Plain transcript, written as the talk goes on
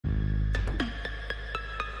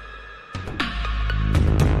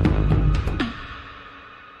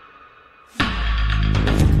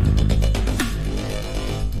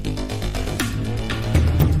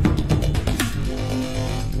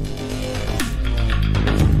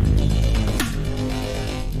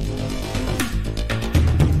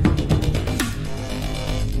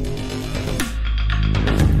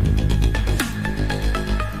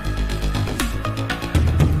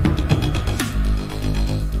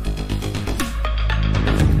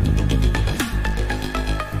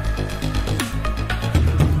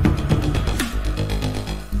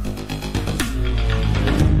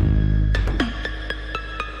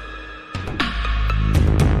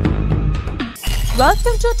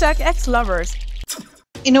Welcome to TechX Lovers.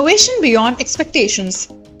 Innovation beyond expectations.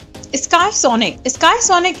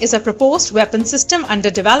 Skysonic is a proposed weapon system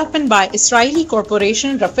under development by Israeli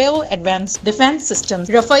corporation Rafael Advanced Defense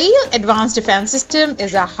Systems. Rafael Advanced Defense System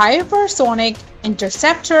is a hypersonic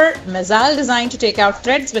interceptor missile designed to take out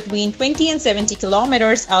threats between 20 and 70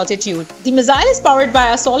 kilometers altitude. The missile is powered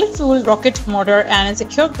by a solid fuel rocket motor and is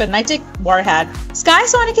equipped with a kinetic warhead.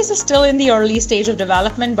 Skysonic is still in the early stage of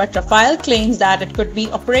development, but Rafael claims that it could be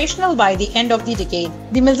operational by the end of the decade.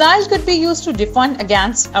 The missile could be used to defend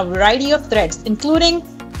against a variety of threats, including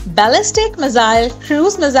ballistic missile,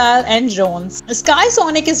 cruise missile, and drones.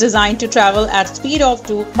 Skysonic is designed to travel at speed of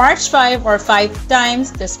to Mach 5 or 5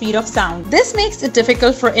 times the speed of sound. This makes it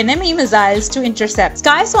difficult for enemy missiles to intercept.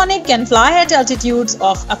 Skysonic can fly at altitudes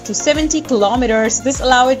of up to 70 kilometers. This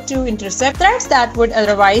allows it to intercept threats that would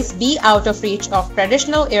otherwise be out of reach of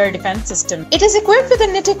traditional air defense systems. It is equipped with a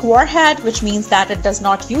kinetic warhead, which means that it does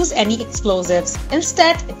not use any explosives.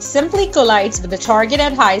 Instead, it simply collides with the target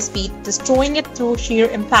at high speed, destroying it through sheer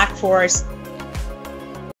impact force.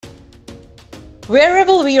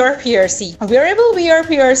 Wearable VR PRC. A wearable VR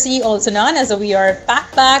PRC, also known as a VR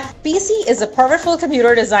backpack PC, is a powerful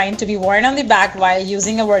computer designed to be worn on the back while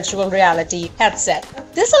using a virtual reality headset.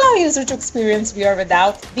 This allows users to experience VR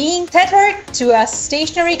without being tethered to a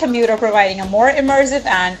stationary computer, providing a more immersive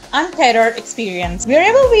and untethered experience.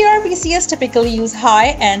 Wearable VR PCs typically use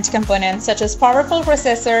high-end components such as powerful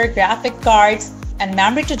processor, graphic cards, and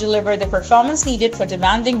memory to deliver the performance needed for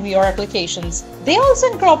demanding VR applications. They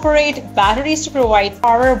also incorporate batteries to provide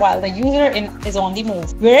power while the user is on the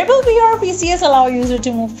move. Wearable VR PCs allow users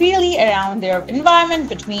to move freely around their environment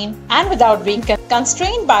between and without being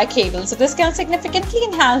constrained by cables. So this can significantly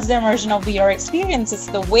enhance the immersion of VR experiences.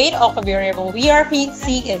 The weight of a wearable VR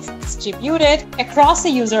PC is distributed across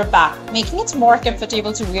the user back, making it more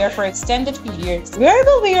comfortable to wear for extended periods.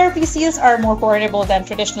 Wearable VR PCs are more portable than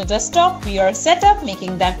traditional desktop VR setups,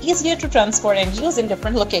 making them easier to transport and use in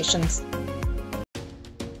different locations.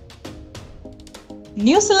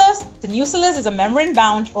 Nucleus. The nucleus is a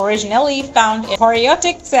membrane-bound, originally found in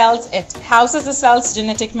prokaryotic cells. It houses the cell's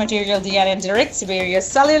genetic material DNA and directs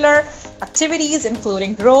various cellular activities,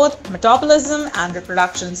 including growth, metabolism, and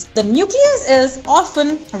reproduction. The nucleus is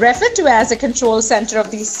often referred to as a control center of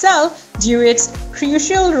the cell due to its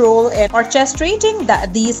crucial role in orchestrating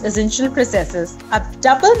these essential processes. A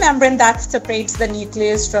double membrane that separates the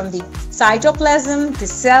nucleus from the cytoplasm, the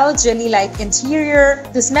cell jelly-like interior.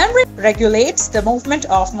 This membrane regulates the movement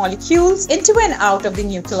of molecules into and out of the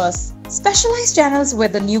nucleus. Specialized channels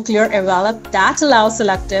with the nucleus envelope that allow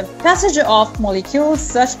selective passage of molecules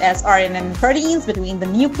such as RNA and proteins between the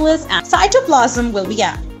nucleus and cytoplasm will be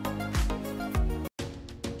added.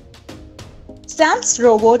 Sense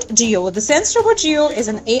Robot Geo. The Sense Robot Geo is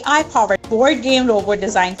an AI-powered board game robot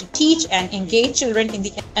designed to teach and engage children in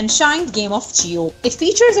the enchanted game of Geo. It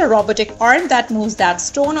features a robotic arm that moves that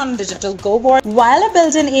stone on a digital go board, while a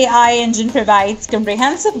built-in AI engine provides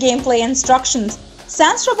comprehensive gameplay instructions.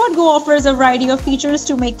 Sense Robot Go offers a variety of features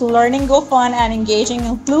to make learning go fun and engaging,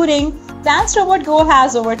 including Sense Robot Go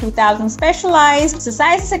has over 2,000 specialized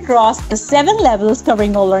exercises across the 7 levels,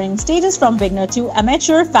 covering all learning stages from beginner to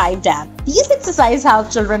amateur 5 Dan. These exercises help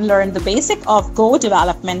children learn the basics of Go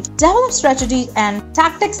development, develop strategy and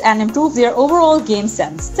tactics, and improve their overall game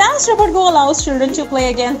sense. Sense Robot Go allows children to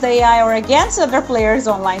play against the AI or against other players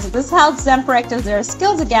online, so this helps them practice their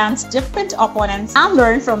skills against different opponents and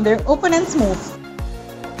learn from their opponents' moves.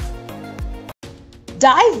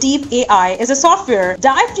 Dive Deep AI is a software.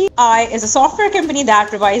 Dive Deep AI is a software company that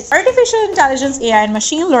provides artificial intelligence, AI, and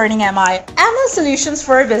machine learning ML solutions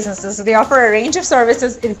for businesses. They offer a range of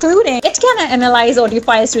services, including it can analyze audio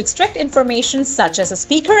files to extract information such as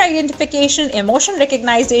speaker identification, emotion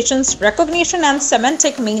recognition, and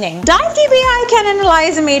semantic meaning. Dive Deep AI can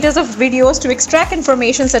analyze images of videos to extract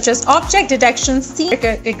information such as object detection, scene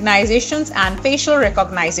recognition, and facial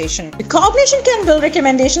recognition. The Cognition can build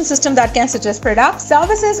recommendation system that can suggest products,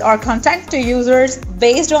 services or content to users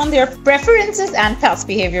based on their preferences and past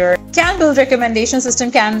behavior. Can build recommendation system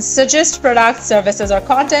can suggest products, services, or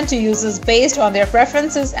content to users based on their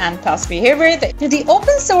preferences and past behavior. The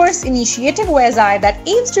open source initiative website that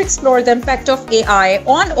aims to explore the impact of AI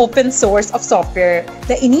on open source of software.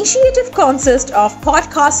 The initiative consists of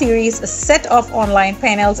podcast series, a set of online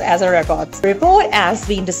panels as a record. The report has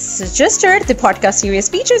been suggested. The podcast series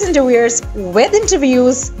features interviewers with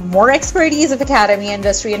interviews, more expertise of academy,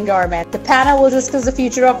 industry, and government. The panel will discuss the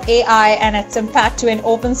future of AI and its impact to an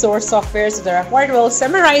open source software. So the report will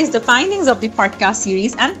summarize the findings of the podcast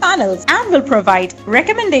series and panels and will provide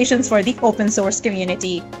recommendations for the open source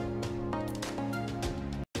community.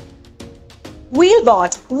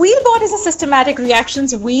 Wheelbot. Wheelbot is a systematic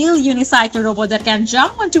reactions wheel unicycle robot that can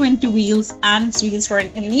jump onto wheels and its wheels for an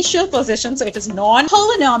initial position, so it is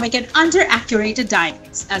non-holonomic and under accurate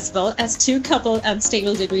dynamics, as well as two coupled and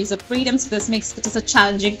stable degrees of freedom. So this makes it a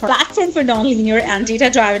challenging platform for non-linear and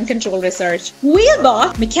data-driven control research.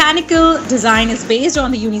 Wheelbot mechanical design is based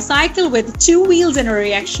on the unicycle with two wheels and a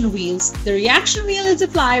reaction wheels. The reaction wheel is a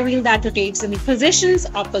flywheel that rotates in the positions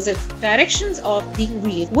opposite directions of the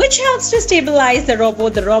wheel, which helps to stabilize the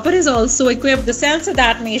robot. The robot is also equipped with the sensor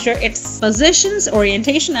that measure its positions,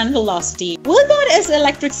 orientation, and velocity. Wheelbot's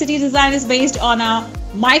electricity design is based on a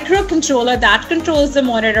microcontroller that controls the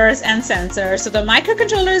monitors and sensors. So the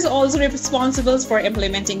microcontroller is also responsible for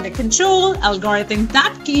implementing the control algorithm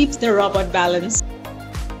that keeps the robot balanced.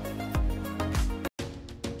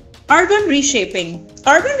 Urban reshaping.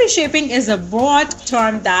 Urban reshaping is a broad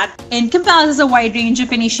term that encompasses a wide range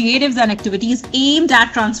of initiatives and activities aimed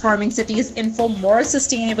at transforming cities into more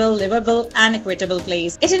sustainable, livable, and equitable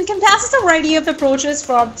places. It encompasses a variety of approaches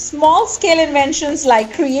from small-scale inventions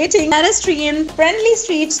like creating pedestrian-friendly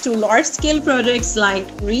streets to large-scale projects like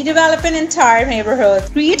redeveloping entire neighborhoods,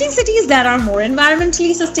 creating cities that are more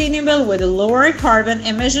environmentally sustainable with a lower carbon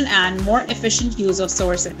emission and more efficient use of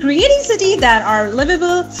sources, creating cities that are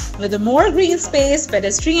livable with a more green space,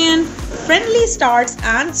 pedestrian-friendly starts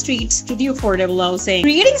and streets to the affordable housing,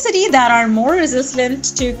 creating cities that are more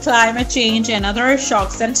resistant to climate change and other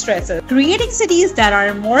shocks and stresses, creating cities that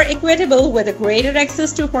are more equitable with a greater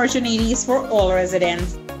access to opportunities for all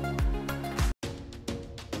residents.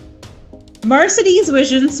 Mercedes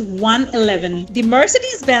Vision's 111. The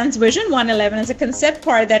Mercedes-Benz Vision 111 is a concept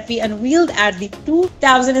car that we unveiled at the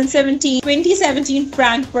 2017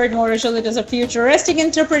 Frankfurt Motor Show. It is a futuristic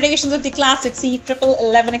interpretation of the classic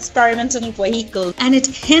C1111 experimental vehicle, and it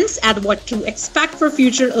hints at what to expect for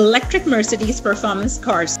future electric Mercedes performance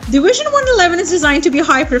cars. The Vision 111 is designed to be a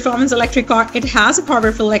high-performance electric car. It has a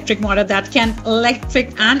powerful electric motor that can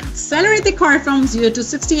electric and accelerate the car from 0 to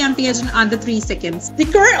 60 mph in under 3 seconds. The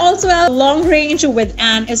car also has a long range with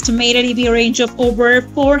an estimated EV range of over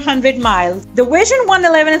 400 miles. The Vision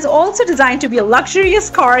 111 is also designed to be a luxurious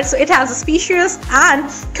car, so it has a spacious and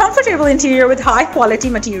comfortable interior with high-quality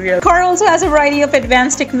material. The car also has a variety of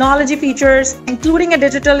advanced technology features, including a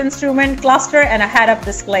digital instrument cluster and a head-up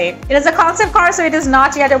display. It is a concept car, so it is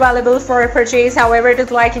not yet available for purchase. However, it is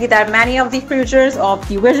likely that many of the features of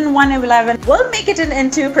the Vision 111 will make it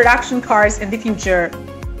into production cars in the future.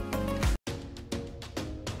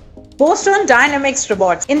 Boston Dynamics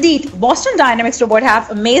robots. Indeed, Boston Dynamics robots have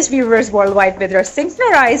amazed viewers worldwide with their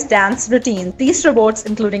synchronized dance routines. These robots,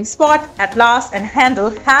 including Spot, Atlas, and Handle,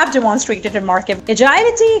 have demonstrated remarkable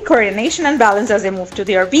agility, coordination, and balance as they move to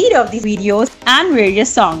their beat of these videos and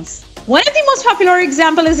various songs. One of the most popular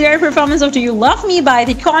examples is their performance of Do You Love Me by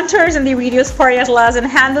the Contours in the videos for Atlas and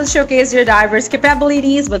Handle showcase their diverse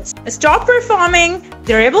capabilities, but stop performing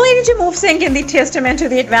their ability to move sync in the testament to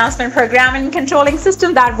the advancement programming and controlling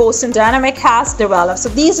system that Boston Dynamics has developed. So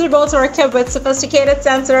these robots are equipped with sophisticated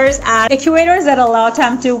sensors and actuators that allow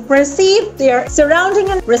them to perceive their surrounding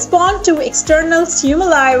and respond to external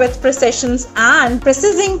stimuli with precision and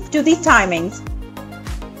precision to the timings.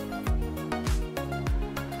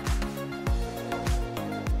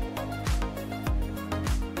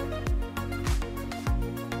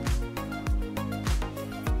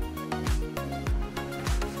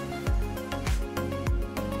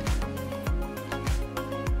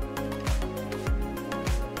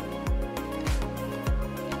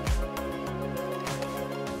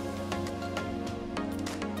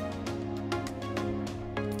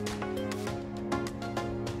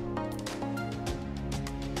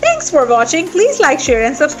 Thanks for watching. Please like, share,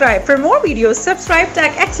 and subscribe. For more videos, subscribe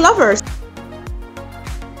Tech X Lovers.